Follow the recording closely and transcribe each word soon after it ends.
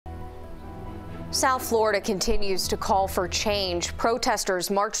South Florida continues to call for change. Protesters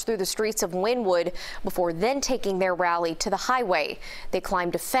marched through the streets of Wynwood before then taking their rally to the highway. They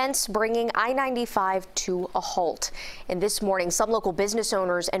climbed a fence, bringing I-95 to a halt. And this morning, some local business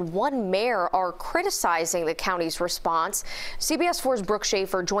owners and one mayor are criticizing the county's response. CBS 4's Brooke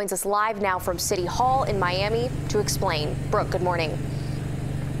Shafer joins us live now from City Hall in Miami to explain. Brooke, good morning.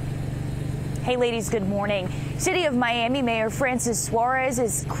 Hey ladies, good morning. City of Miami Mayor Francis Suarez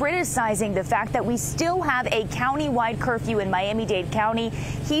is criticizing the fact that we still have a county-wide curfew in Miami-Dade County.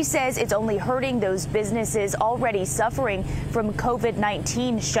 He says it's only hurting those businesses already suffering from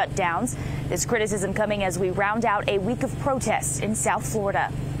COVID-19 shutdowns. This criticism coming as we round out a week of protests in South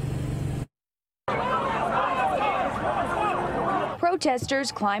Florida.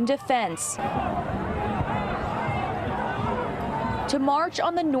 Protesters climbed a fence to march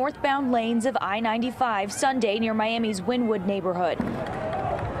on the northbound lanes of I-95 Sunday near Miami's Wynwood neighborhood.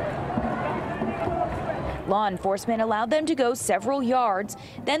 Law enforcement allowed them to go several yards.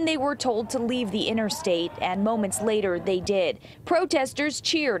 Then they were told to leave the interstate, and moments later they did. Protesters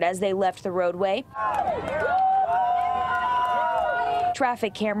cheered as they left the roadway.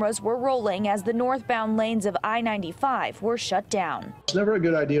 Traffic cameras were rolling as the northbound lanes of I-95 were shut down. It's never a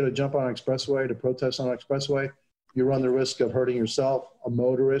good idea to jump on an expressway, to protest on an expressway. You run the risk of hurting yourself, a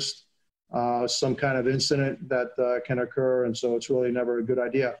motorist, some kind of incident that can occur, and so it's really never a good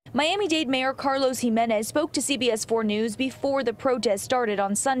idea. Miami-Dade Mayor Carlos Jimenez spoke to CBS 4 News before the protest started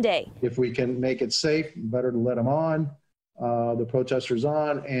on Sunday. If we can make it safe, better to let them on, the protesters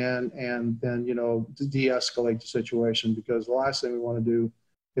on, and then, you know, de-escalate the situation, because the last thing we want to do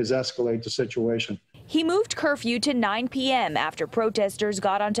is escalate the situation. He moved curfew to 9 p.m. after protesters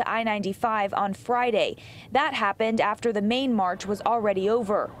got onto I-95 on Friday. That happened after the main march was already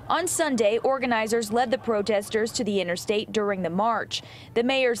over. On Sunday, organizers led the protesters to the interstate during the march. The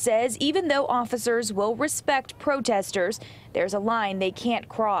mayor says even though officers will respect protesters, there's a line they can't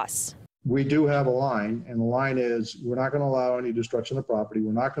cross. We do have a line, and the line is we're not going to allow any destruction of property.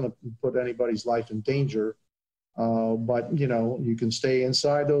 We're not going to put anybody's life in danger. But, you know, you can stay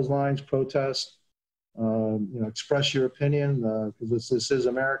inside those lines, protest. You know, express your opinion, because this is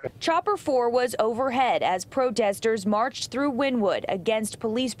America. Chopper 4 was overhead as protesters marched through Wynwood against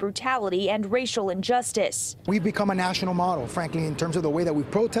police brutality and racial injustice. We've become a national model, frankly, in terms of the way that we've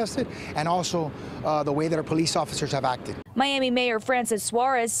protested and also the way that our police officers have acted. Miami Mayor Francis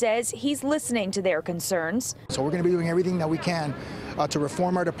Suarez says he's listening to their concerns. So we're going to be doing everything that we can to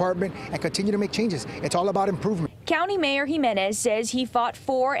reform our department and continue to make changes. It's all about improvement. County Mayor Jimenez says he fought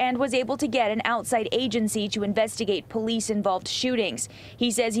for and was able to get an outside agency to investigate police-involved shootings.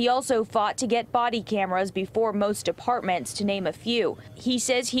 He says he also fought to get body cameras before most departments, to name a few. He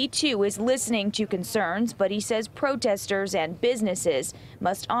says he too is listening to concerns, but he says protesters and businesses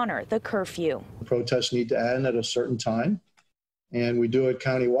must honor the curfew. Protests need to end at a certain time, and we do it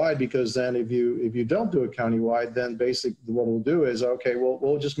countywide, because then if you don't do it countywide, then basically what we'll do is, okay,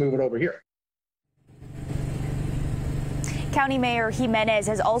 we'll just move it over here. County Mayor Jimenez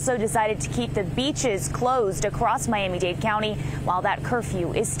has also decided to keep the beaches closed across Miami-Dade County while that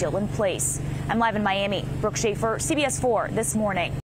curfew is still in place. I'm live in Miami. Brooke Shafer, CBS 4 This Morning.